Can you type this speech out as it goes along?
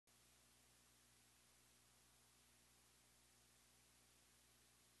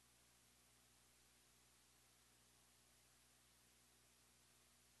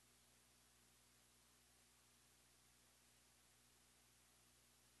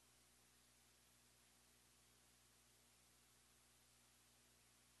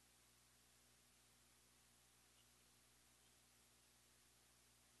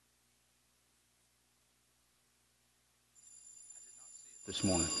this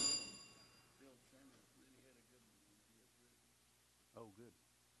morning? Oh, good.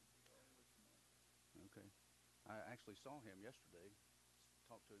 Okay. I actually saw him yesterday.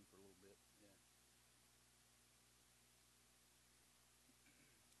 Talked to him for a little bit. Yeah.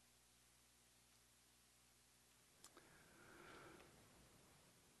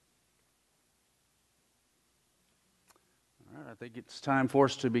 All right, I think it's time for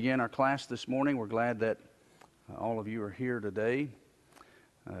us to begin our class this morning. We're glad that all of you are here today.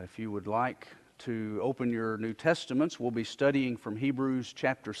 If you would like to open your New Testaments, we'll be studying from Hebrews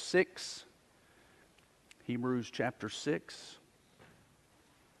chapter 6. Hebrews chapter 6.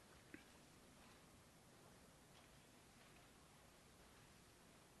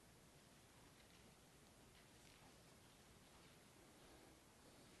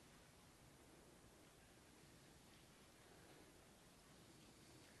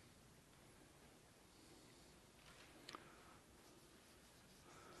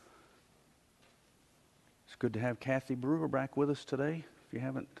 It's good to have Kathy Brewer back with us today. If you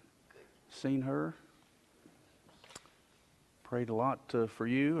haven't seen her, prayed a lot for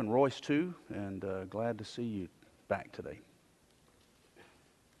you and Royce too, and glad to see you back today.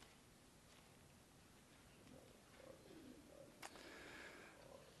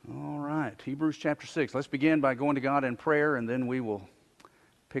 All right, Hebrews chapter 6. Let's begin by going to God in prayer, and then we will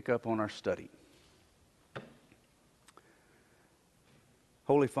pick up on our study.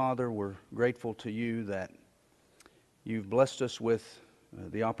 Holy Father, we're grateful to you that you've blessed us with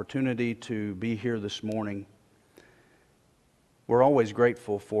the opportunity to be here this morning. We're always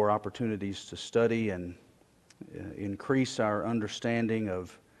grateful for opportunities to study and increase our understanding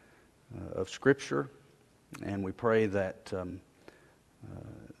of Scripture, and we pray that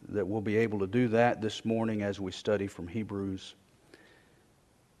that we'll be able to do that this morning as we study from Hebrews.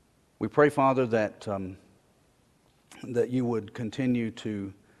 We pray, Father, that that you would continue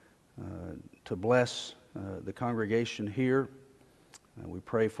to bless the congregation here. We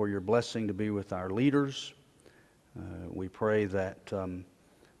pray for your blessing to be with our leaders. We pray that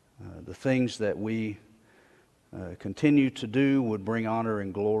the things that we continue to do would bring honor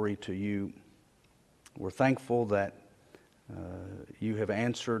and glory to you. We're thankful that you have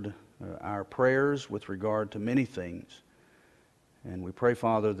answered our prayers with regard to many things. And we pray,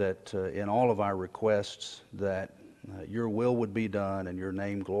 Father, that in all of our requests that your will would be done and your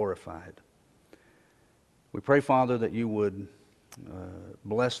name glorified. We pray, Father, that you would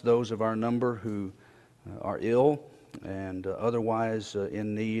bless those of our number who are ill and otherwise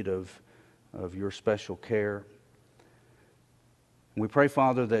in need of your special care. We pray,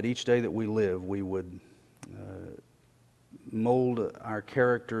 Father, that each day that we live, we would mold our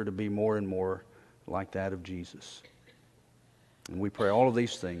character to be more and more like that of Jesus. And we pray all of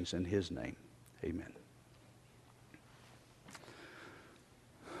these things in his name. Amen.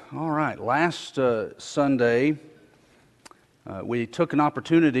 All right, last Sunday, we took an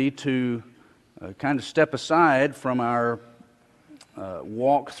opportunity to kind of step aside from our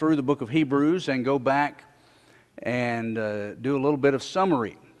walk through the book of Hebrews and go back and do a little bit of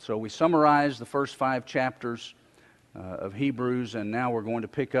summary. So we summarized the first 5 chapters of Hebrews, and now we're going to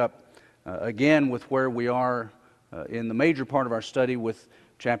pick up again with where we are in the major part of our study with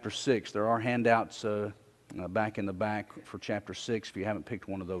chapter 6. There are handouts back in the back for chapter 6 if you haven't picked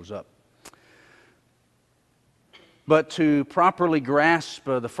one of those up. But to properly grasp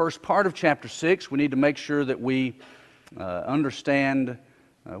the first part of chapter 6, we need to make sure that we understand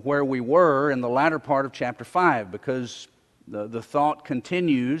where we were in the latter part of chapter 5, because the thought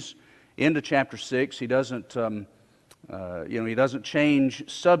continues into chapter 6. He doesn't he doesn't change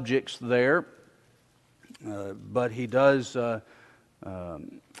subjects there, but he does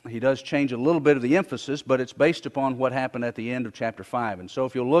change a little bit of the emphasis, but it's based upon what happened at the end of chapter 5. And so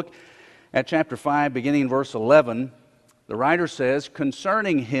if you'll look at chapter 5, beginning in verse 11, the writer says,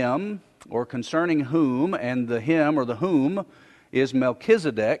 concerning him, or concerning whom, and the him or the whom is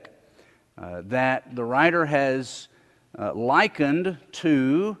Melchizedek, that the writer has likened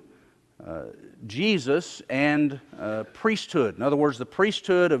to Jesus and priesthood. In other words, the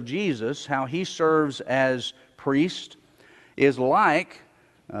priesthood of Jesus, how he serves as priest, is like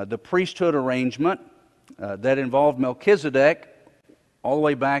the priesthood arrangement that involved Melchizedek all the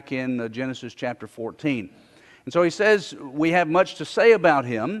way back in Genesis chapter 14. And so he says, we have much to say about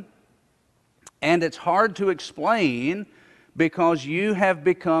him, and it's hard to explain because you have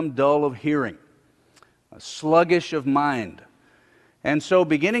become dull of hearing, sluggish of mind. And so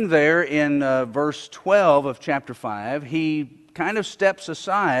beginning there in verse 12 of chapter 5, he kind of steps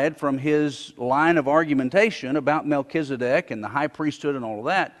aside from his line of argumentation about Melchizedek and the high priesthood and all of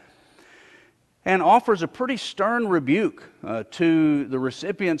that, and offers a pretty stern rebuke to the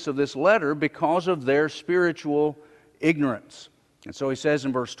recipients of this letter because of their spiritual ignorance. And so he says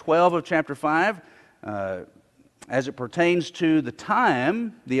in verse 12 of chapter 5, as it pertains to the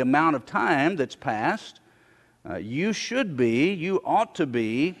time, the amount of time that's passed, you ought to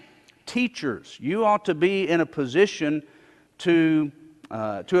be teachers. You ought to be in a position to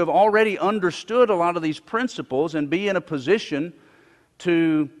have already understood a lot of these principles and be in a position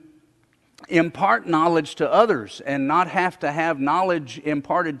to impart knowledge to others and not have to have knowledge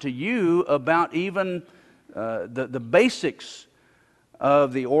imparted to you about even the basics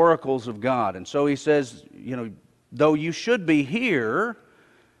of the oracles of God. And so he says, though you should be here,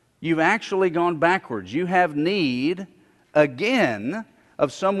 you've actually gone backwards. You have need, again,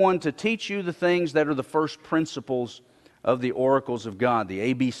 of someone to teach you the things that are the first principles of the oracles of God,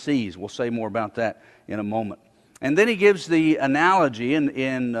 the ABCs. We'll say more about that in a moment. And then he gives the analogy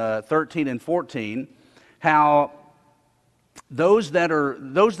in 13 and 14, how those that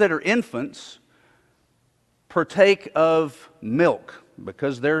are infants partake of milk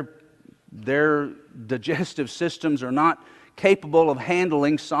because their digestive systems are not capable of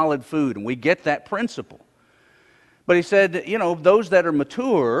handling solid food, and we get that principle. But he said, those that are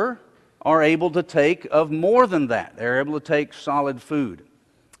mature are able to take of more than that. They're able to take solid food.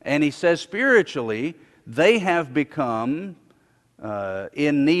 And he says spiritually, they have become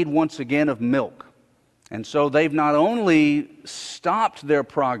in need once again of milk. And so they've not only stopped their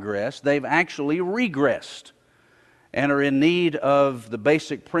progress, they've actually regressed and are in need of the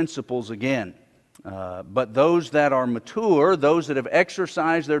basic principles again. But those that are mature, those that have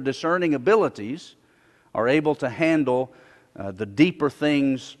exercised their discerning abilities, are able to handle the deeper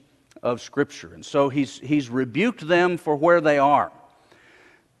things of Scripture. And so he's rebuked them for where they are.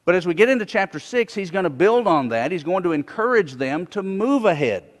 But as we get into chapter 6, he's going to build on that. He's going to encourage them to move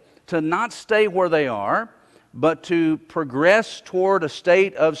ahead, to not stay where they are, but to progress toward a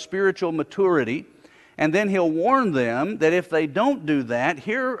state of spiritual maturity. And then he'll warn them that if they don't do that,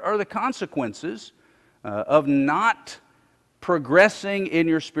 here are the consequences of not progressing in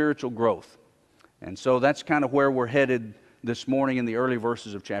your spiritual growth. And so that's kind of where we're headed this morning in the early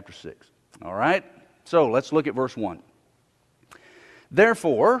verses of chapter 6. All right? So let's look at verse 1.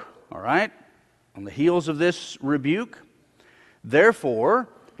 Therefore, all right, on the heels of this rebuke, therefore,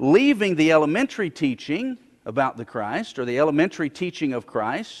 leaving the elementary teaching about the Christ, or the elementary teaching of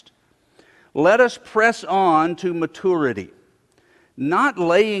Christ, let us press on to maturity, not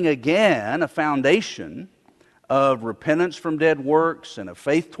laying again a foundation of repentance from dead works and of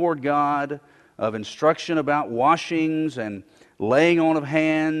faith toward God, of instruction about washings and laying on of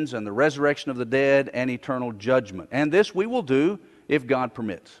hands and the resurrection of the dead and eternal judgment. And this we will do if God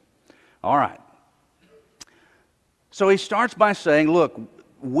permits. All right. So he starts by saying, look,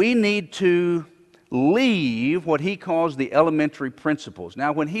 we need to leave what he calls the elementary principles.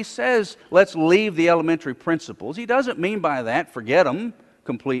 Now, when he says, let's leave the elementary principles, he doesn't mean by that, forget them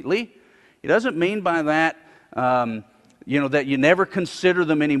completely. He doesn't mean by that, that you never consider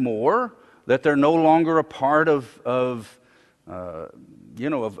them anymore, that they're no longer a part of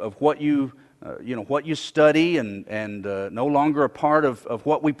what you what you study and no longer a part of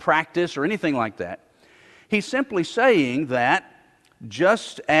what we practice or anything like that. He's simply saying that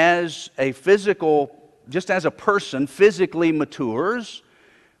just as a person physically matures,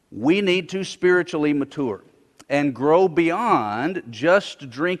 we need to spiritually mature and grow beyond just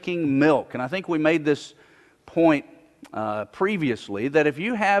drinking milk. And I think we made this point previously, that if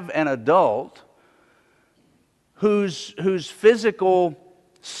you have an adult whose physical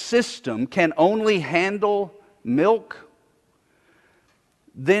system can only handle milk,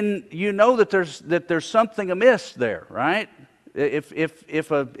 then you know that there's something amiss there, right?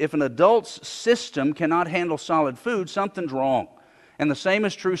 If an adult's system cannot handle solid food, something's wrong. And the same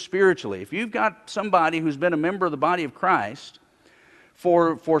is true spiritually. If you've got somebody who's been a member of the body of Christ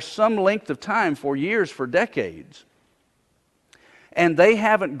for some length of time, for years, for decades, and they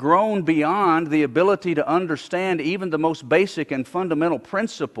haven't grown beyond the ability to understand even the most basic and fundamental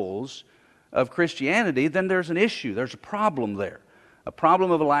principles of Christianity, then there's an issue. There's a problem there, a problem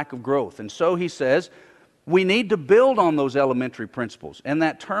of a lack of growth. And so he says, we need to build on those elementary principles. And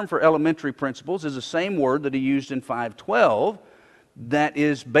that term for elementary principles is the same word that he used in 5:12, that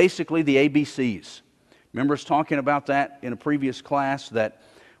is basically the ABCs. Remember us talking about that in a previous class, that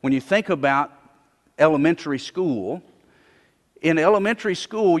when you think about elementary school, in elementary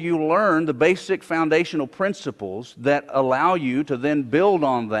school, you learn the basic foundational principles that allow you to then build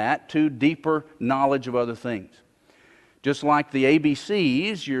on that to deeper knowledge of other things. Just like the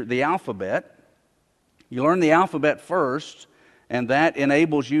ABCs, the alphabet, you learn the alphabet first, and that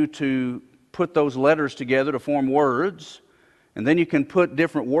enables you to put those letters together to form words, and then you can put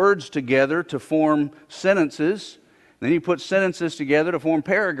different words together to form sentences, and then you put sentences together to form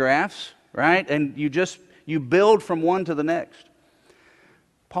paragraphs, right? And you build from one to the next.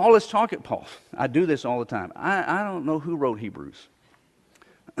 Paul, I do this all the time. I don't know who wrote Hebrews.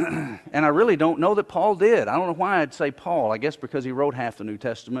 And I really don't know that Paul did. I don't know why I'd say Paul. I guess because he wrote half the New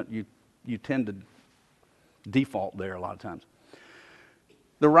Testament, you tend to default there a lot of times.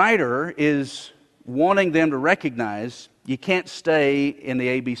 The writer is wanting them to recognize you can't stay in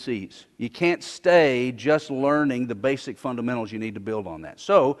the ABCs. You can't stay just learning the basic fundamentals. You need to build on that.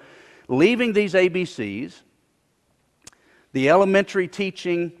 So, leaving these ABCs, the elementary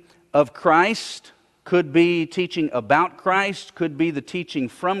teaching of Christ could be teaching about Christ, could be the teaching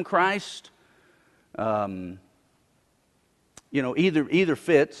from Christ. Either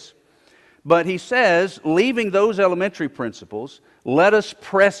fits. But he says, leaving those elementary principles, let us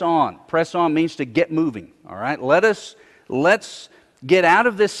press on. Press on means to get moving, all right? Let's get out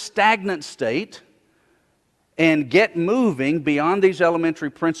of this stagnant state and get moving beyond these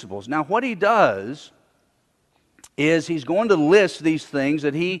elementary principles. Now, what he does is he's going to list these things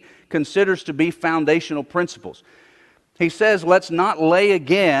that he considers to be foundational principles. He says, let's not lay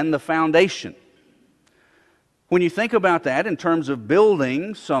again the foundation. When you think about that in terms of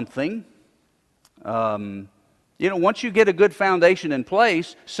building something, once you get a good foundation in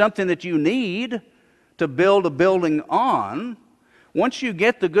place, something that you need to build a building on, once you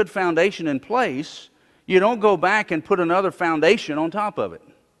get the good foundation in place, you don't go back and put another foundation on top of it.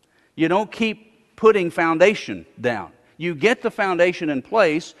 You don't keep putting foundation down. You get the foundation in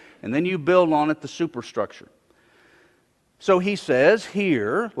place, and then you build on it the superstructure. So he says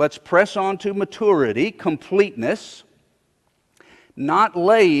here, let's press on to maturity, completeness, not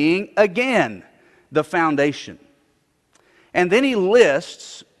laying again the foundation. And then he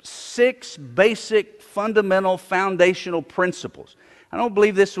lists 6 basic, fundamental, foundational principles. I don't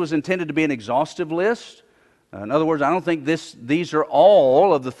believe this was intended to be an exhaustive list. In other words, I don't think these are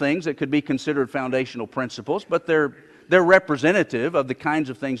all of the things that could be considered foundational principles, but they're representative of the kinds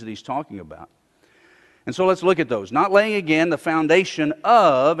of things that he's talking about. And so let's look at those. Not laying again the foundation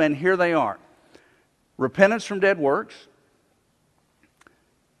of, and here they are: repentance from dead works,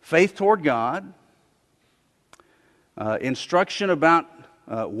 faith toward God, instruction about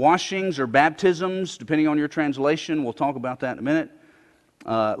washings or baptisms, depending on your translation. We'll talk about that in a minute.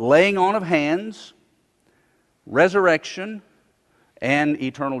 Laying on of hands, resurrection, and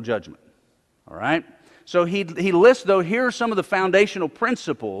eternal judgment. All right? So he lists, though, here are some of the foundational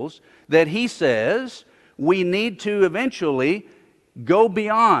principles that he says we need to eventually go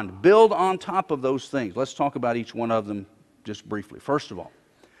beyond, build on top of those things. Let's talk about each one of them just briefly. First of all,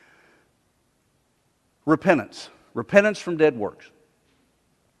 repentance. Repentance from dead works.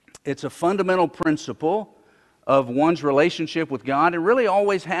 It's a fundamental principle of one's relationship with God, and really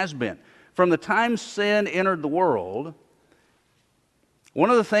always has been. From the time sin entered the world, one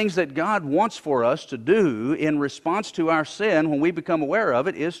of the things that God wants for us to do in response to our sin when we become aware of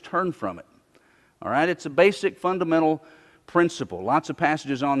it is turn from it. All right? It's a basic fundamental principle. Lots of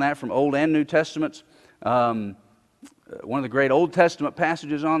passages on that from Old and New Testaments. One of the great Old Testament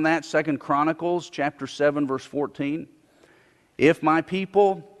passages on that, 2 Chronicles chapter 7, verse 14. If my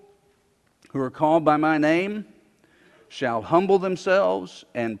people who are called by my name shall humble themselves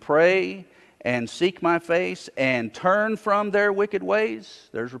and pray and seek my face and turn from their wicked ways,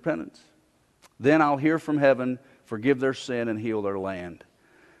 there's repentance, then I'll hear from heaven, forgive their sin, and heal their land.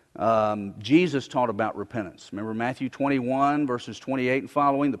 Jesus taught about repentance. Remember Matthew 21, verses 28 and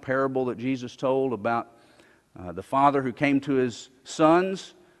following, the parable that Jesus told about the father who came to his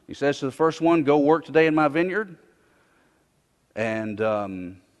sons. He says to the first one, go work today in my vineyard. And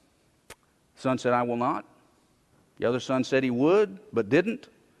the son said, I will not. The other son said he would, but didn't.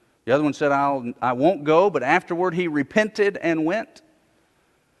 The other one said, I won't go, but afterward he repented and went.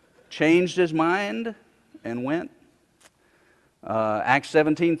 Changed his mind and went. Acts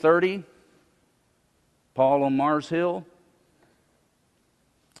 17:30, Paul on Mars Hill.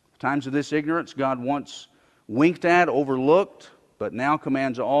 Times of this ignorance God once winked at, overlooked, but now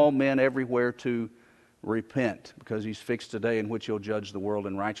commands all men everywhere to repent, because he's fixed a day in which he'll judge the world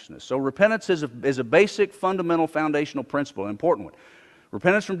in righteousness. So repentance is a basic, fundamental, foundational principle, an important one.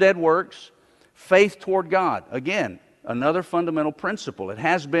 Repentance from dead works, faith toward God. Again, another fundamental principle. It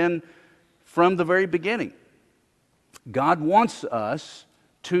has been from the very beginning. God wants us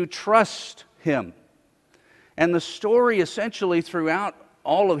to trust Him. And the story essentially throughout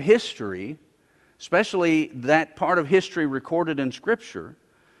all of history, especially that part of history recorded in Scripture,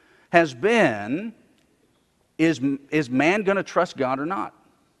 has been, is man going to trust God or not?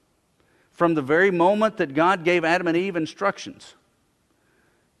 from the very moment that God gave Adam and Eve instructions.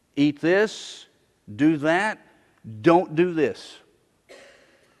 Eat this, do that, don't do this.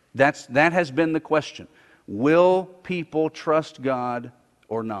 That has been the question. Will people trust God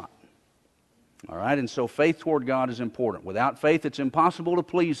or not? All right, and so faith toward God is important. Without faith, it's impossible to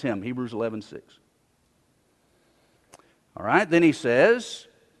please Him, Hebrews 11:6. All right, then he says,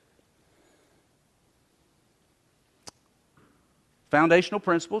 foundational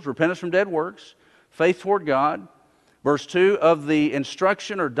principles, repentance from dead works, faith toward God. Verse 2, of the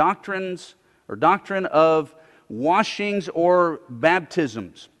instruction or doctrine of washings or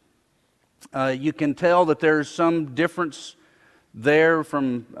baptisms. You can tell that there's some difference there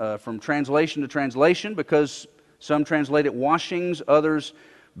from translation to translation, because some translate it washings, others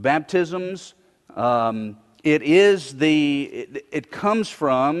baptisms. It comes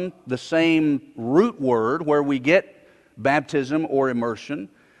from the same root word where we get baptism or immersion,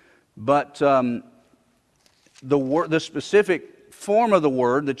 but the specific form of the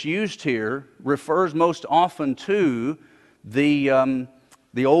word that's used here refers most often to the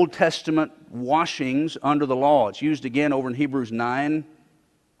Old Testament washings under the law. It's used again over in Hebrews 9.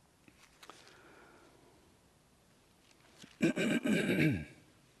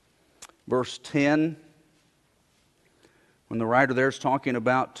 Verse 10, when the writer there is talking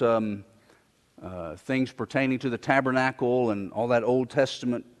about things pertaining to the tabernacle and all that Old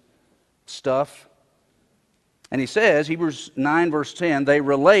Testament stuff. And he says, Hebrews 9 verse 10, they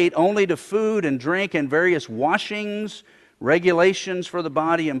relate only to food and drink and various washings, regulations for the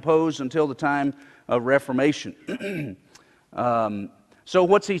body imposed until the time of Reformation. So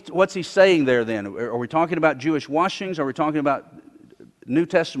what's he saying there then? Are we talking about Jewish washings? Are we talking about New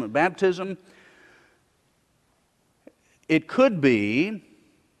Testament baptism? It could be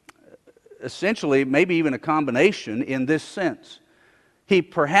essentially maybe even a combination in this sense. He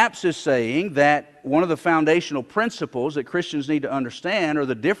perhaps is saying that one of the foundational principles that Christians need to understand are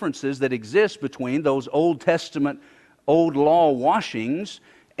the differences that exist between those Old Testament, Old Law washings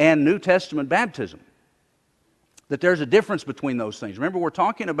and New Testament baptism. That there's a difference between those things. Remember, we're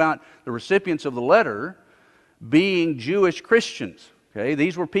talking about the recipients of the letter being Jewish Christians. Okay?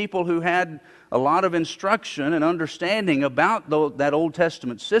 These were people who had a lot of instruction and understanding about that Old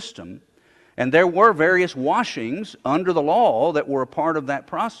Testament system. And there were various washings under the law that were a part of that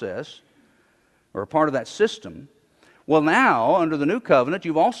process, or a part of that system. Well, now, under the New Covenant,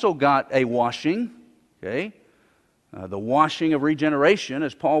 you've also got a washing, okay? The washing of regeneration,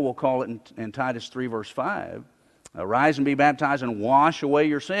 as Paul will call it in Titus 3, verse 5. Arise and be baptized and wash away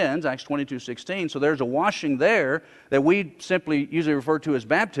your sins, Acts 22:16. So there's a washing there that we simply usually refer to as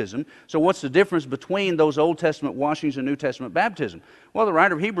baptism. So what's the difference between those Old Testament washings and New Testament baptism? Well, the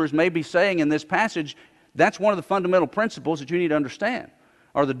writer of Hebrews may be saying in this passage, that's one of the fundamental principles that you need to understand,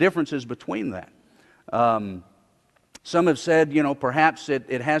 are the differences between that. Some have said, perhaps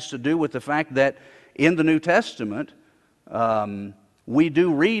it has to do with the fact that in the New Testament, we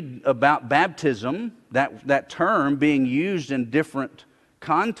do read about baptism, that term being used in different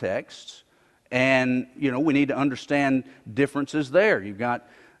contexts, and we need to understand differences there. You've got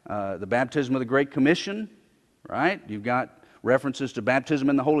the baptism of the Great Commission, right? You've got references to baptism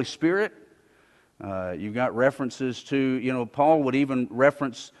in the Holy Spirit. You've got references to, Paul would even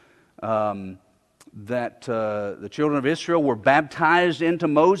reference that the children of Israel were baptized into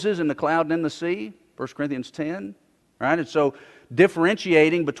Moses in the cloud and in the sea, 1 Corinthians 10, right? And so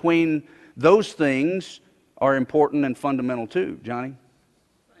differentiating between those things are important and fundamental too. Johnny?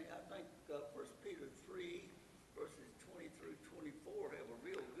 I think 1 Peter 3, verses 20 through 24 have a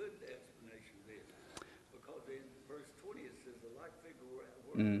real good explanation of this. Because in verse 20 it says, the like figure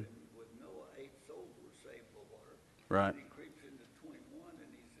with Noah, 8 souls were saved by water. Right. And he creeps into 21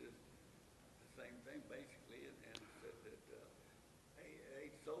 and he says the same thing basically, and said that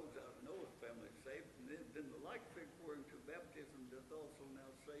 8 souls out of Noah's family saved, and then the like figure into baptism doth also now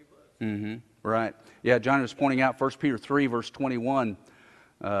save us. Mm-hmm. Right. Yeah, John was pointing out 1 Peter 3, verse 21,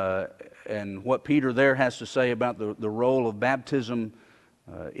 and what Peter there has to say about the role of baptism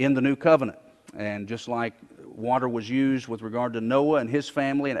in the New Covenant. And just like water was used with regard to Noah and his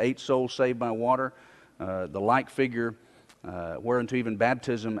family, and 8 souls saved by water, the like figure whereunto even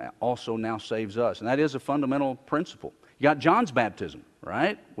baptism also now saves us. And that is a fundamental principle. You got John's baptism,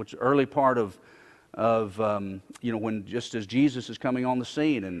 right? Which early part of when just as Jesus is coming on the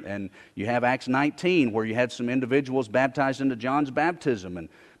scene, and you have Acts 19 where you had some individuals baptized into John's baptism, and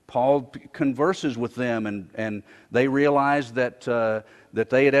Paul converses with them, and they realize that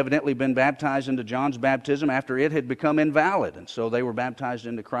they had evidently been baptized into John's baptism after it had become invalid, and so they were baptized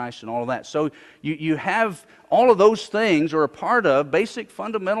into Christ and all of that. So you have all of those things are a part of basic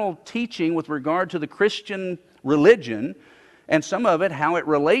fundamental teaching with regard to the Christian religion, and some of it how it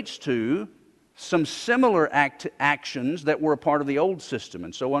relates to some similar actions that were a part of the old system.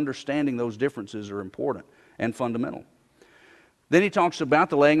 And so understanding those differences are important and fundamental. Then he talks about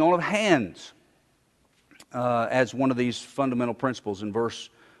the laying on of hands as one of these fundamental principles in verse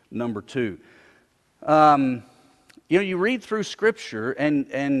number 2. You read through Scripture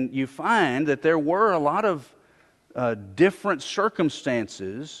and you find that there were a lot of different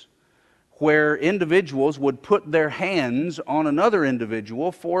circumstances where individuals would put their hands on another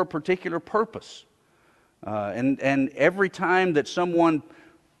individual for a particular purpose. And every time that someone,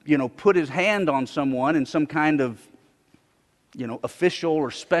 put his hand on someone in some kind of, official or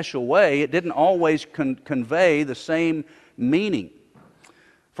special way, it didn't always convey the same meaning.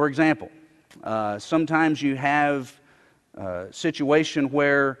 For example, sometimes you have a situation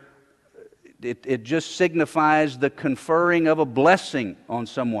where it just signifies the conferring of a blessing on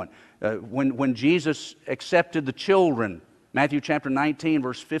someone. When Jesus accepted the children, Matthew chapter 19,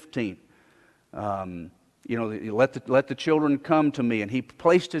 verse 15, let the children come to me, and he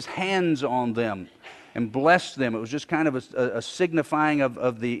placed his hands on them and blessed them. It was just kind of a signifying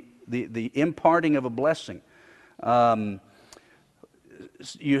of the imparting of a blessing. In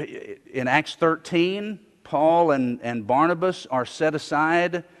Acts 13, Paul and Barnabas are set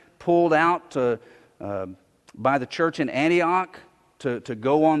aside, pulled out by the church in Antioch to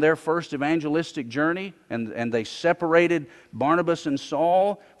go on their first evangelistic journey, and they separated Barnabas and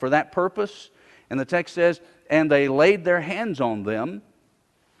Saul for that purpose. And the text says, and they laid their hands on them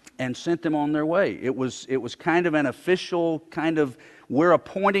and sent them on their way. It was kind of an official kind of, we're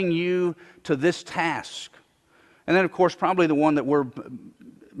appointing you to this task. And then, of course, probably the one that we're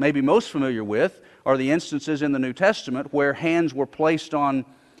maybe most familiar with are the instances in the New Testament where hands were placed on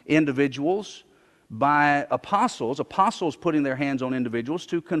individuals by apostles putting their hands on individuals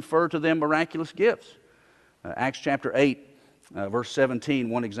to confer to them miraculous gifts. Acts chapter 8, verse 17,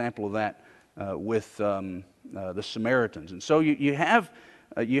 one example of that with the Samaritans. And so you have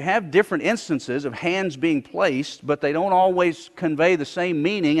different instances of hands being placed, but they don't always convey the same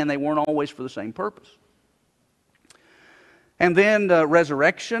meaning, and they weren't always for the same purpose. And then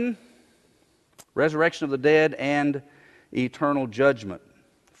resurrection of the dead, and eternal judgment.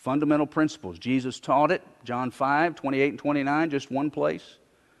 Fundamental principles. Jesus taught it, John 5, 28 and 29, just one place,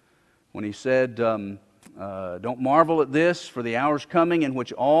 when he said, don't marvel at this, for the hour's coming in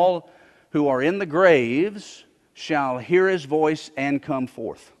which all who are in the graves shall hear his voice and come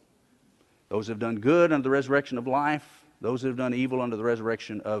forth. Those who have done good unto the resurrection of life, those who have done evil unto the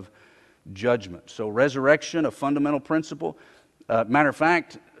resurrection of judgment. So resurrection, a fundamental principle. Matter of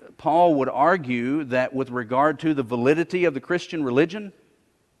fact, Paul would argue that with regard to the validity of the Christian religion,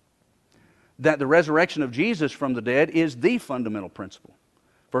 that the resurrection of Jesus from the dead is the fundamental principle.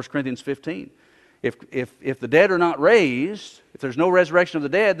 1 Corinthians 15. If the dead are not raised, if there's no resurrection of the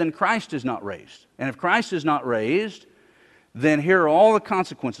dead, then Christ is not raised. And if Christ is not raised, then here are all the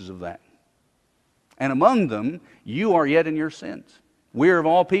consequences of that. And among them, you are yet in your sins. We are of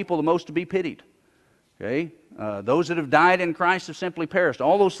all people the most to be pitied. Okay? Those that have died in Christ have simply perished.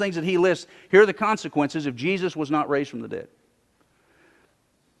 All those things that he lists, here are the consequences if Jesus was not raised from the dead.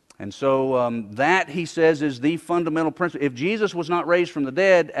 And so that, he says, is the fundamental principle. If Jesus was not raised from the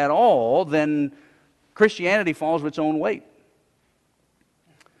dead at all, then Christianity falls with its own weight.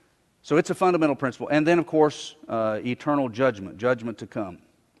 So it's a fundamental principle. And then, of course, eternal judgment to come.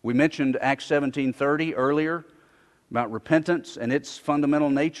 We mentioned Acts 17:30 earlier about repentance and its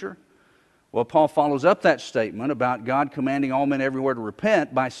fundamental nature. Well, Paul follows up that statement about God commanding all men everywhere to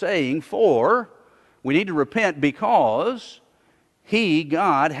repent by saying, for we need to repent because He,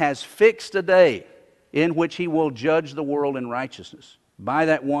 God, has fixed a day in which He will judge the world in righteousness by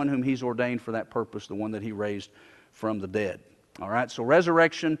that one whom He's ordained for that purpose, the one that He raised from the dead. All right, so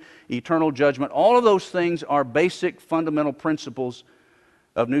resurrection, eternal judgment, all of those things are basic fundamental principles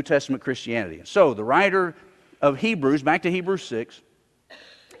of New Testament Christianity. So the writer of Hebrews, back to Hebrews 6,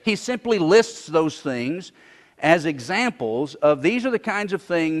 he simply lists those things as examples of these are the kinds of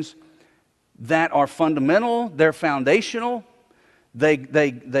things that are fundamental, they're foundational. They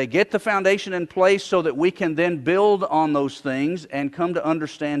get the foundation in place so that we can then build on those things and come to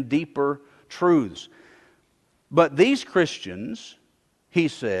understand deeper truths. But these Christians, he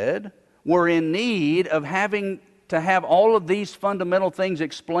said, were in need of having to have all of these fundamental things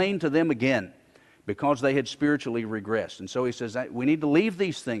explained to them again, because they had spiritually regressed. And so he says that we need to leave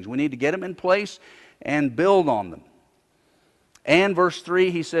these things. We need to get them in place and build on them. And verse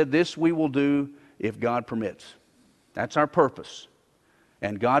 3, he said, this we will do if God permits. That's our purpose.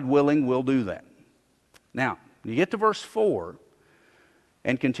 And God willing, we'll do that. Now, you get to verse 4,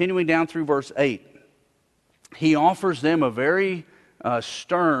 and continuing down through verse 8, he offers them a very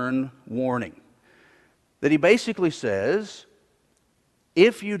stern warning. That he basically says,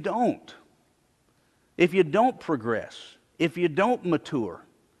 if you don't progress, if you don't mature,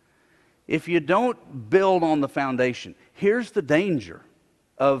 if you don't build on the foundation, here's the danger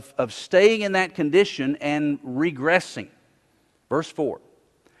of staying in that condition and regressing. Verse 4,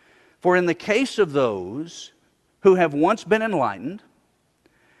 for in the case of those who have once been enlightened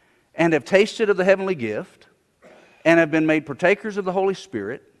and have tasted of the heavenly gift and have been made partakers of the Holy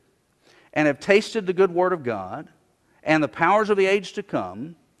Spirit and have tasted the good word of God and the powers of the age to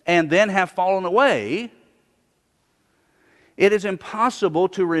come and then have fallen away, it is impossible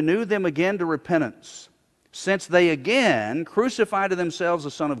to renew them again to repentance, since they again crucify to themselves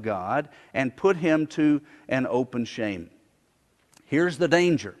the Son of God and put him to an open shame. Here's the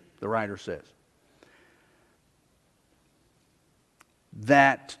danger, the writer says.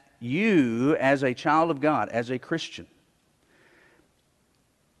 That you, as a child of God, as a Christian,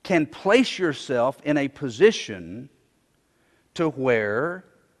 can place yourself in a position to where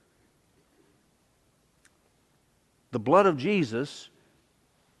the blood of Jesus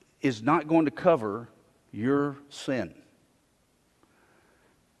is not going to cover your sin.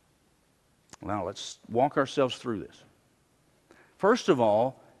 Now, let's walk ourselves through this. First of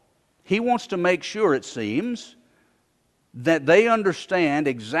all, he wants to make sure, it seems, that they understand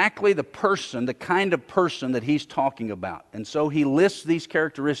exactly the person, the kind of person that he's talking about. And so he lists these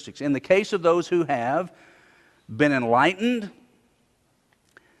characteristics. In the case of those who have been enlightened,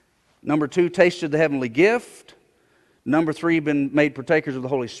 number 2, tasted the heavenly gift. Number 3, been made partakers of the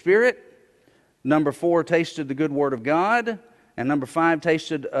Holy Spirit. Number 4, tasted the good word of God. And number 5,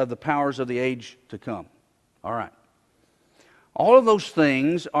 tasted of the powers of the age to come. All right. All of those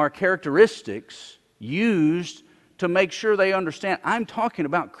things are characteristics used to make sure they understand. I'm talking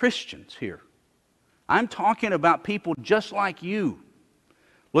about Christians here. I'm talking about people just like you.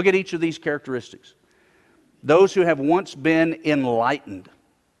 Look at each of these characteristics. Those who have once been enlightened.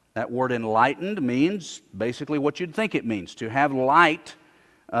 That word enlightened means basically what you'd think it means, to have light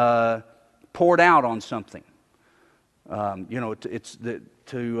poured out on something. To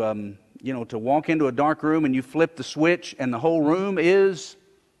walk into a dark room and you flip the switch and the whole room is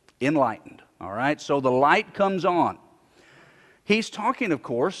enlightened. All right, so the light comes on. He's talking, of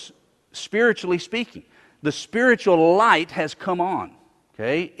course, spiritually speaking. The spiritual light has come on.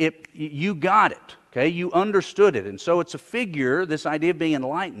 Okay, you got it. Okay, you understood it. And so it's a figure, this idea of being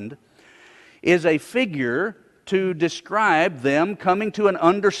enlightened is a figure to describe them coming to an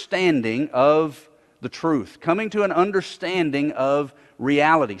understanding of the truth, coming to an understanding of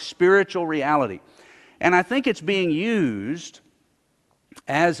reality, spiritual reality. And I think it's being used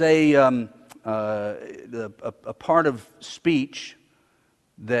as a part of speech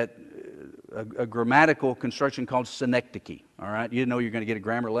that a grammatical construction called synecdoche. All right, you know you're going to get a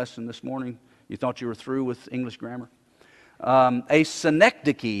grammar lesson this morning. You thought you were through with English grammar? A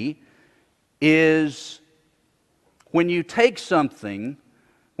synecdoche is when you take something,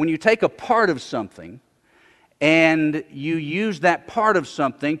 when you take a part of something, and you use that part of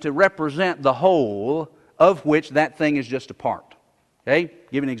something to represent the whole of which that thing is just a part. Okay?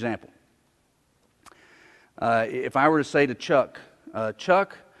 Give you an example. If I were to say to Chuck,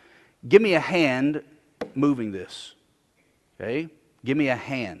 Chuck, give me a hand moving this. Okay? Give me a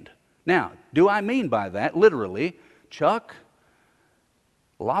hand. Now, do I mean by that, literally, Chuck,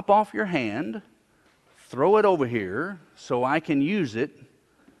 lop off your hand, throw it over here so I can use it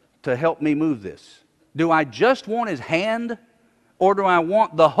to help me move this? Do I just want his hand, or do I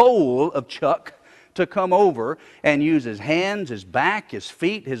want the whole of Chuck to come over and use his hands, his back, his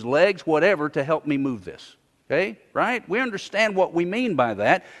feet, his legs, whatever, to help me move this? Okay, right? We understand what we mean by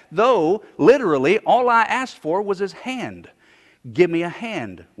that, though, literally, all I asked for was his hand. Give me a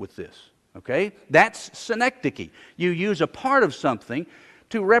hand with this. Okay? That's synecdoche. You use a part of something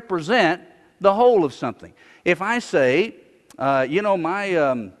to represent the whole of something. If I say, my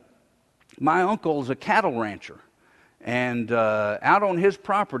uncle's a cattle rancher, and out on his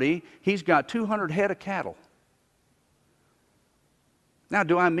property, he's got 200 head of cattle. Now,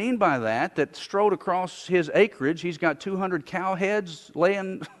 do I mean by that strode across his acreage, he's got 200 cow heads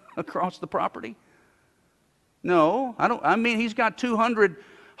laying across the property? No, I don't. I mean, he's got 200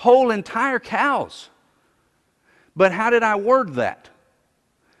 whole entire cows. But how did I word that?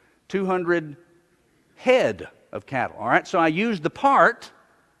 200 head of cattle. All right, so I used the part,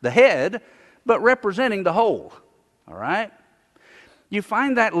 the head, but representing the whole. All right? You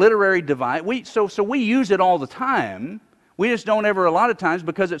find that literary divide. So we use it all the time. We just don't ever, a lot of times,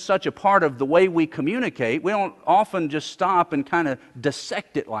 because it's such a part of the way we communicate, we don't often just stop and kind of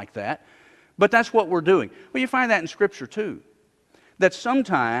dissect it like that. But that's what we're doing. Well, you find that in Scripture too. That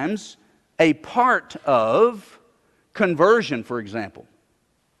sometimes a part of conversion, for example,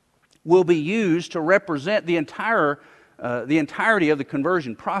 will be used to represent the entirety of the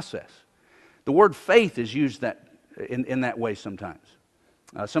conversion process. The word faith is used that in that way sometimes.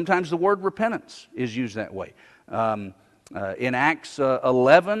 Sometimes the word repentance is used that way. In Acts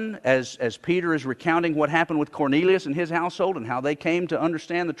 11, as Peter is recounting what happened with Cornelius and his household and how they came to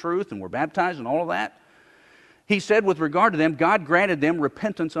understand the truth and were baptized and all of that, he said with regard to them, God granted them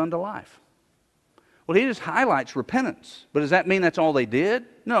repentance unto life. Well, he just highlights repentance. But does that mean that's all they did?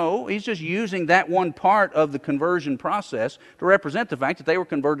 No, he's just using that one part of the conversion process to represent the fact that they were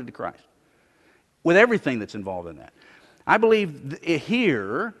converted to Christ, with everything that's involved in that. I believe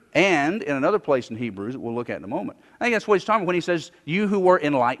here and in another place in Hebrews that we'll look at in a moment, I think that's what he's talking about when he says, you who were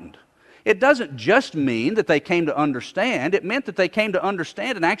enlightened. It doesn't just mean that they came to understand. It meant that they came to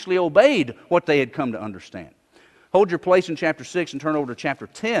understand and actually obeyed what they had come to understand. Hold your place in chapter 6 and turn over to chapter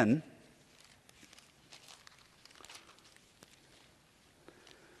 10.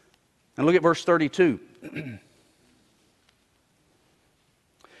 And look at verse 32.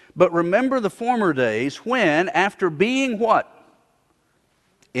 But remember the former days when, after being what?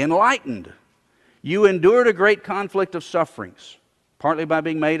 Enlightened. You endured a great conflict of sufferings, partly by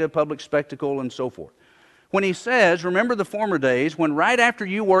being made a public spectacle and so forth. When he says, remember the former days when right after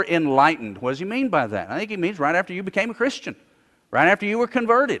you were enlightened, what does he mean by that? I think he means right after you became a Christian, right after you were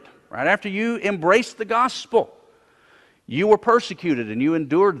converted, right after you embraced the gospel. You were persecuted and you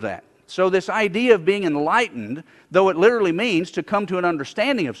endured that. So this idea of being enlightened, though it literally means to come to an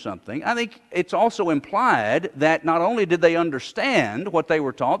understanding of something, I think it's also implied that not only did they understand what they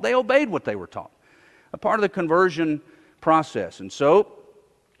were taught, they obeyed what they were taught. A part of the conversion process. And so,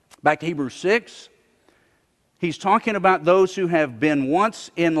 back to Hebrews 6, he's talking about those who have been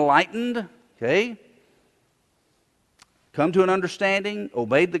once enlightened, okay? Come to an understanding,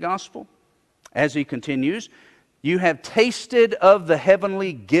 obeyed the gospel. As he continues, you have tasted of the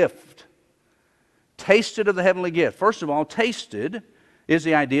heavenly gift. Tasted of the heavenly gift. First of all, tasted is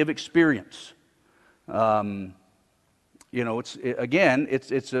the idea of experience. It's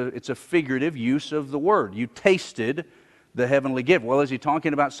a figurative use of the word. You tasted the heavenly gift. Well, is he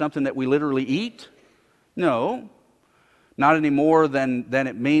talking about something that we literally eat? No, not any more than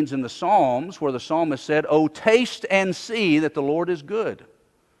it means in the Psalms, where the psalmist said, "Oh, taste and see that the Lord is good."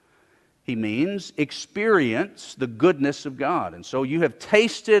 He means experience the goodness of God. And so you have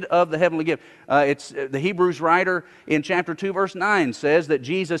tasted of the heavenly gift. The Hebrews writer in chapter 2, verse 9 says that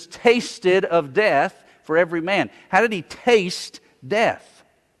Jesus tasted of death for every man. How did he taste death?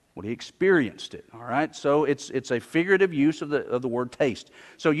 Well, he experienced it. All right? So it's a figurative use of the word taste.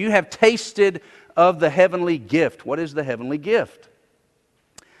 So you have tasted of the heavenly gift. What is the heavenly gift?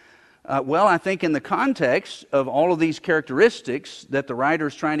 Well, I think in the context of all of these characteristics that the writer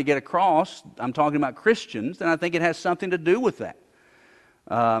is trying to get across, I'm talking about Christians, and I think it has something to do with that.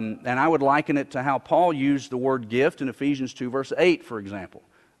 And I would liken it to how Paul used the word gift in Ephesians 2, verse 8, for example,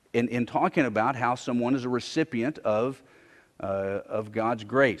 in talking about how someone is a recipient of God's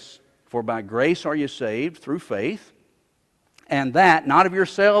grace. For by grace are you saved through faith, and that, not of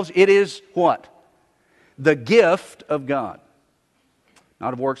yourselves, it is what? The gift of God.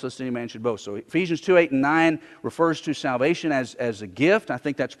 Not of works, lest any man should boast. So Ephesians 2, 8, and 9 refers to salvation as a gift. I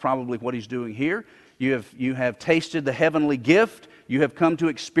think that's probably what he's doing here. You have tasted the heavenly gift. You have come to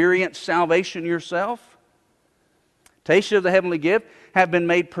experience salvation yourself. Tasted of the heavenly gift. Have been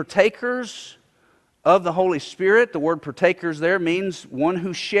made partakers of the Holy Spirit. The word partakers there means one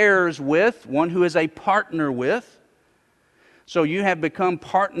who shares with, one who is a partner with. So you have become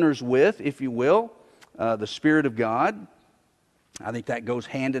partners with, if you will, the Spirit of God. I think that goes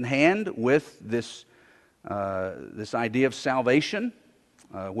hand in hand with this idea of salvation,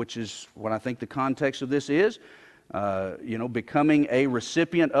 which is what I think the context of this is. Becoming a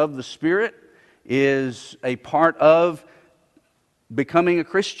recipient of the Spirit is a part of becoming a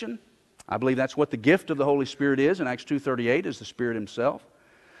Christian. I believe that's what the gift of the Holy Spirit is. In Acts 2:38 is the Spirit Himself.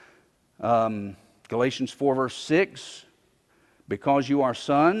 Galatians 4, verse 6. Because you are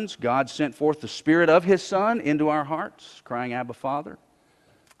sons, God sent forth the Spirit of His Son into our hearts, crying, Abba, Father.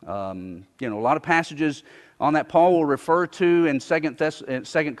 A lot of passages on that Paul will refer to in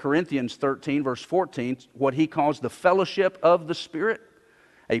 2 Corinthians 13, verse 14, what he calls the fellowship of the Spirit,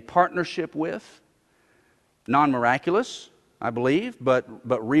 a partnership with. non-miraculous, I believe,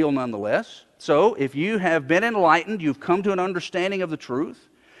 but real nonetheless. So if you have been enlightened, you've come to an understanding of the truth,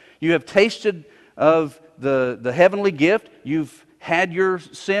 you have tasted of the heavenly gift, you've had your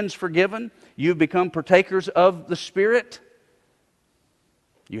sins forgiven, you've become partakers of the Spirit,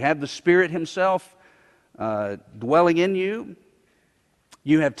 you have the Spirit Himself dwelling in you,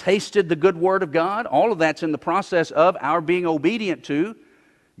 you have tasted the good Word of God. All of that's in the process of our being obedient to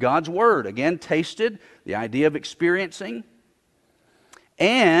God's Word. Again, tasted, the idea of experiencing.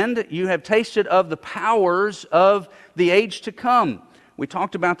 And you have tasted of the powers of the age to come. We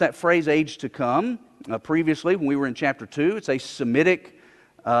talked about that phrase, age to come, previously when we were in chapter 2. It's a Semitic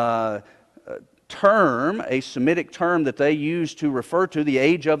term that they use to refer to the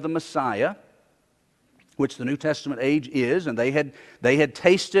age of the Messiah, which the New Testament age is, and they had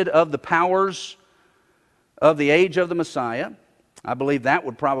tasted of the powers of the age of the Messiah. I believe that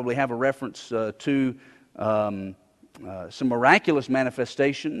would probably have a reference to some miraculous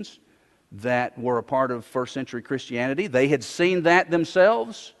manifestations that were a part of first century Christianity. They had seen that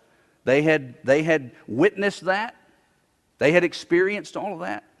themselves. They had witnessed that. They had experienced all of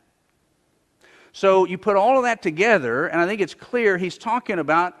that. So you put all of that together, and I think it's clear he's talking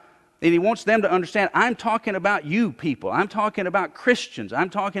about, and he wants them to understand, I'm talking about you people. I'm talking about Christians. I'm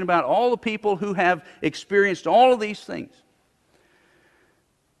talking about all the people who have experienced all of these things.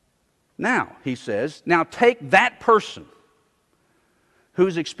 Now, he says, now take that person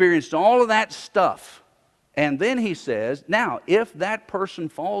who's experienced all of that stuff, and then he says, now, if that person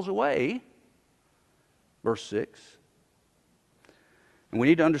falls away, verse 6, and we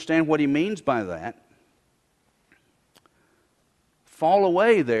need to understand what he means by that. Fall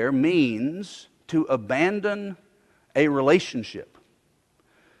away there means to abandon a relationship,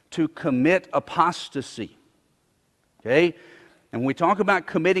 to commit apostasy. Okay? And when we talk about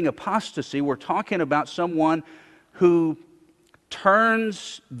committing apostasy, we're talking about someone who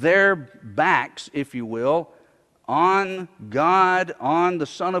turns their backs, if you will, on God, on the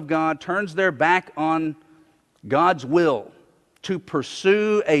Son of God, turns their back on God's will to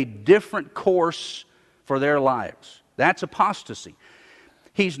pursue a different course for their lives. That's apostasy.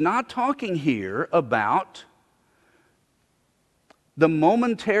 He's not talking here about the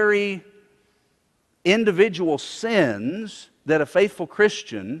momentary individual sins that a faithful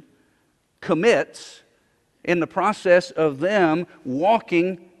Christian commits in the process of them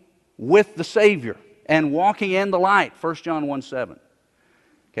walking with the Savior and walking in the light, 1 John 1:7.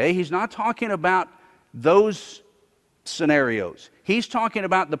 Okay, he's not talking about those scenarios. He's talking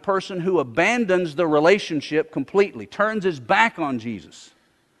about the person who abandons the relationship completely, turns his back on Jesus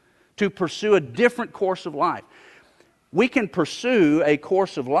to pursue a different course of life. We can pursue a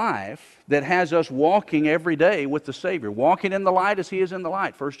course of life that has us walking every day with the Savior, walking in the light as He is in the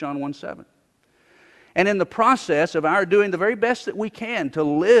light, 1 John 1:7. And in the process of our doing the very best that we can to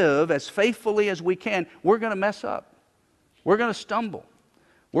live as faithfully as we can, we're going to mess up. We're going to stumble.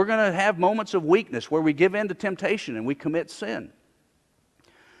 We're going to have moments of weakness where we give in to temptation and we commit sin.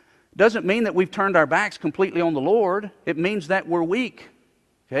 Doesn't mean that we've turned our backs completely on the Lord. It means that we're weak.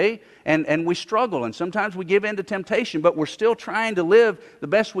 Okay? And we struggle, and sometimes we give in to temptation, but we're still trying to live the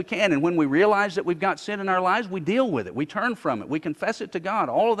best we can. And when we realize that we've got sin in our lives, we deal with it. We turn from it. We confess it to God.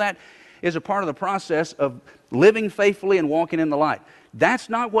 All of that is a part of the process of living faithfully and walking in the light. That's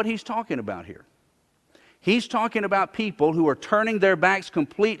not what he's talking about here. He's talking about people who are turning their backs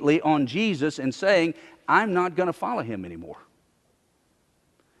completely on Jesus and saying, I'm not going to follow Him anymore.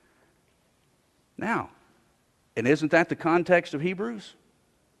 Now, and isn't that the context of Hebrews?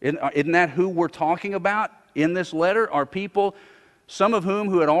 Isn't that who we're talking about in this letter? Are people, some of whom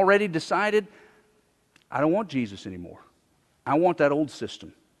who had already decided, I don't want Jesus anymore. I want that old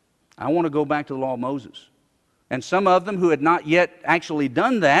system. I want to go back to the law of Moses. And some of them who had not yet actually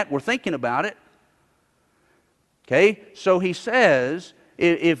done that were thinking about it. Okay, so he says,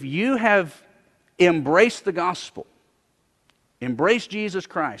 if you have embraced the gospel, embraced Jesus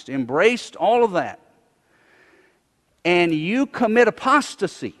Christ, embraced all of that, and you commit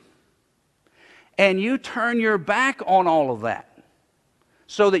apostasy, and you turn your back on all of that,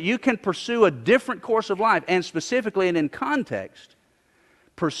 so that you can pursue a different course of life, and specifically and in context,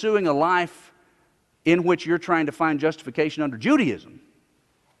 pursuing a life in which you're trying to find justification under Judaism.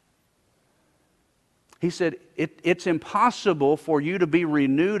 He said, it's impossible for you to be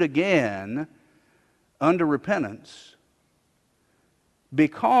renewed again under repentance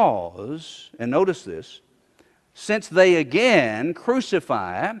because, and notice this, since they again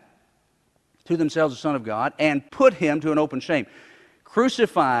crucify to themselves the Son of God and put Him to an open shame.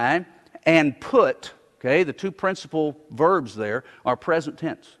 Crucify and put, okay, the two principal verbs there are present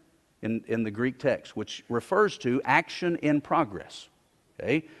tense. in the Greek text, which refers to action in progress.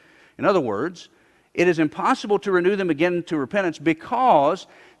 Okay? In other words, it is impossible to renew them again to repentance because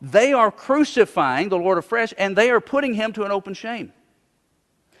they are crucifying the Lord afresh and they are putting him to an open shame.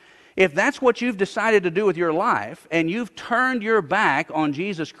 If that's what you've decided to do with your life and you've turned your back on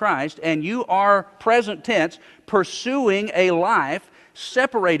Jesus Christ and you are, present tense, pursuing a life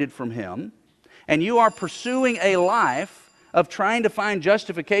separated from him, and you are pursuing a life of trying to find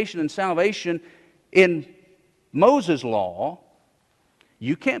justification and salvation in Moses' law,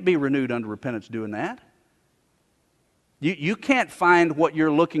 you can't be renewed unto repentance doing that. You can't find what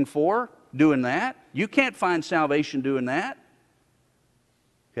you're looking for doing that. You can't find salvation doing that.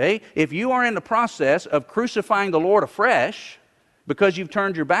 Okay? If you are in the process of crucifying the Lord afresh because you've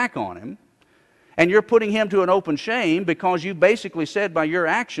turned your back on him, and you're putting him to an open shame because you basically said by your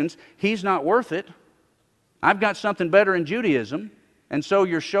actions, he's not worth it. I've got something better in Judaism, and so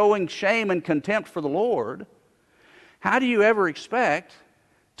you're showing shame and contempt for the Lord. How do you ever expect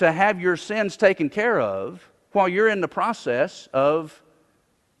to have your sins taken care of while you're in the process of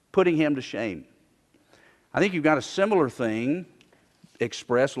putting him to shame? I think you've got a similar thing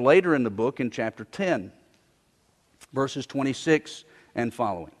expressed later in the book in chapter 10, verses 26 and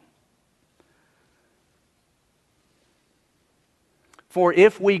following. For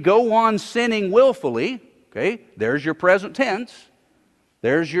if we go on sinning willfully, okay, there's your present tense,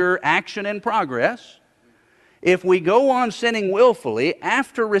 there's your action in progress. If we go on sinning willfully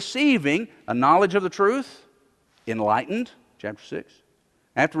after receiving a knowledge of the truth, enlightened, chapter 6,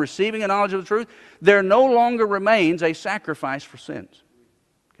 after receiving a knowledge of the truth, there no longer remains a sacrifice for sins.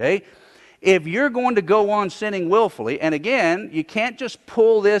 Okay? If you're going to go on sinning willfully, and again, you can't just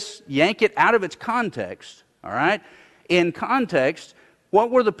pull this, yank it out of its context, all right? In context, what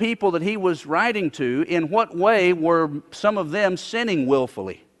were the people that he was writing to? In what way were some of them sinning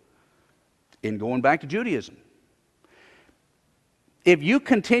willfully? In going back to Judaism. If you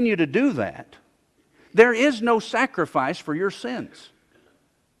continue to do that, there is no sacrifice for your sins.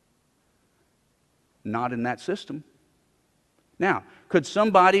 Not in that system. Now, could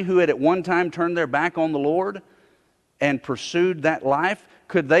somebody who had at one time turned their back on the Lord and pursued that life,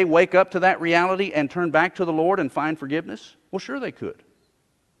 could they wake up to that reality and turn back to the Lord and find forgiveness? Well, sure they could.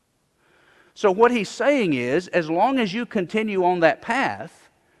 So what he's saying is, as long as you continue on that path,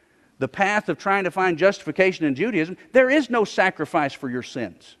 the path of trying to find justification in Judaism, there is no sacrifice for your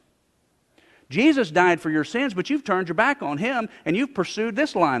sins. Jesus died for your sins, but you've turned your back on him and you've pursued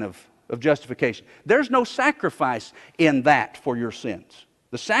this line of justification. There's no sacrifice in that for your sins.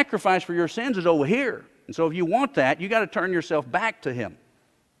 The sacrifice for your sins is over here. And so if you want that, you've got to turn yourself back to him.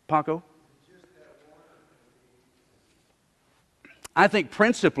 Paco? I think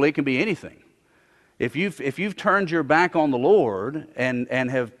principally it can be anything. If you've turned your back on the Lord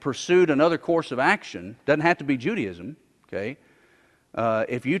and have pursued another course of action, doesn't have to be Judaism, okay?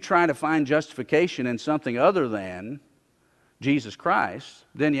 If you try to find justification in something other than Jesus Christ,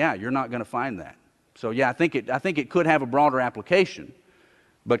 then yeah, you're not going to find that. So yeah, I think it could have a broader application,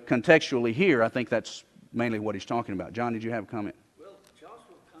 but contextually here, I think that's mainly what he's talking about. John, did you have a comment? Well,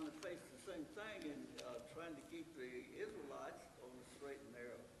 Joshua kind of faced the same thing in trying to keep the Israelites on the straight and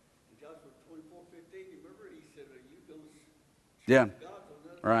narrow. In Joshua 24:15, you remember he said, "Are you going to Yeah. gods on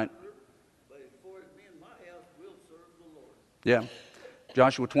the other Right. side of the river? But as far as me and my house, we'll serve the Lord." Yeah.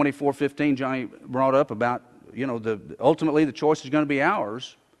 Joshua 24:15, Johnny brought up about, ultimately the choice is going to be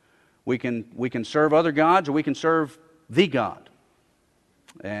ours. We can serve other gods or we can serve the God.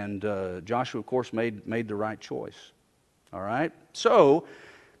 And Joshua, of course, made the right choice. All right? So,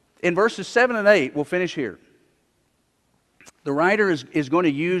 in verses 7 and 8, we'll finish here. The writer is going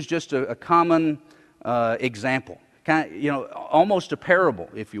to use just a common example, almost a parable,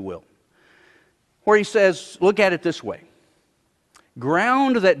 if you will, where he says, look at it this way.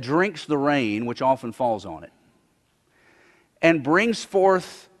 Ground that drinks the rain, which often falls on it, and brings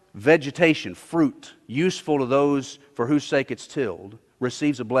forth vegetation, fruit, useful to those for whose sake it's tilled,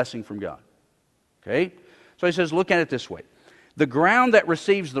 receives a blessing from God. Okay? So he says, look at it this way. The ground that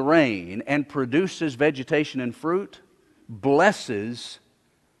receives the rain and produces vegetation and fruit blesses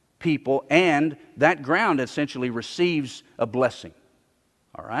people, and that ground essentially receives a blessing.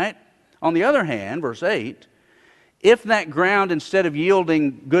 All right? On the other hand, verse 8, if that ground, instead of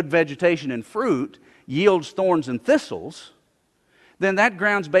yielding good vegetation and fruit, yields thorns and thistles, then that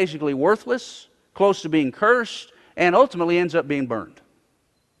ground's basically worthless, close to being cursed, and ultimately ends up being burned.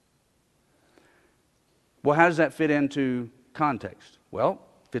 Well, how does that fit into context? Well,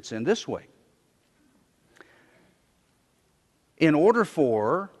 it fits in this way. In order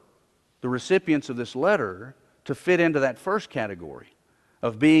for the recipients of this letter to fit into that first category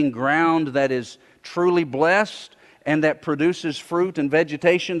of being ground that is truly blessed and that produces fruit and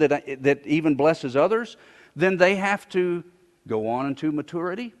vegetation that even blesses others, then they have to go on into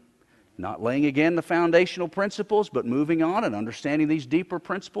maturity, not laying again the foundational principles, but moving on and understanding these deeper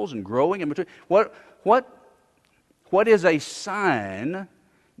principles and growing and maturing. What is a sign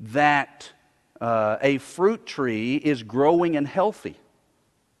that a fruit tree is growing and healthy?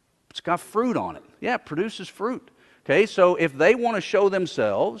 It's got fruit on it. Yeah, it produces fruit. Okay, so if they want to show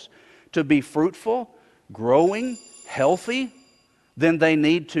themselves to be fruitful, growing, healthy, then they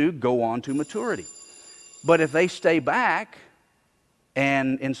need to go on to maturity. But if they stay back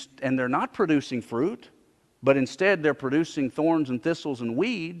and they're not producing fruit, but instead they're producing thorns and thistles and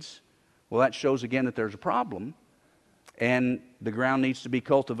weeds, well, that shows again that there's a problem, and the ground needs to be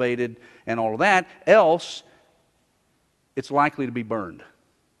cultivated and all of that, else it's likely to be burned.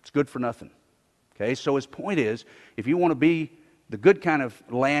 It's good for nothing. Okay, so his point is, if you want to be the good kind of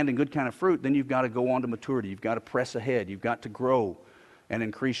land and good kind of fruit, then you've got to go on to maturity. You've got to press ahead. You've got to grow and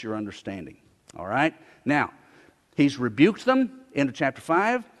increase your understanding. All right? Now, he's rebuked them into chapter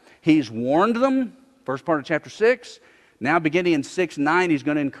 5. He's warned them, first part of chapter 6. Now, beginning in 6:9, he's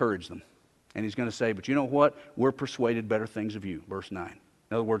going to encourage them. And he's going to say, but you know what? We're persuaded better things of you, verse 9.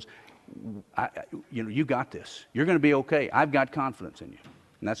 In other words, you got this. You're going to be okay. I've got confidence in you.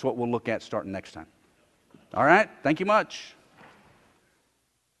 And that's what we'll look at starting next time. All right? Thank you much.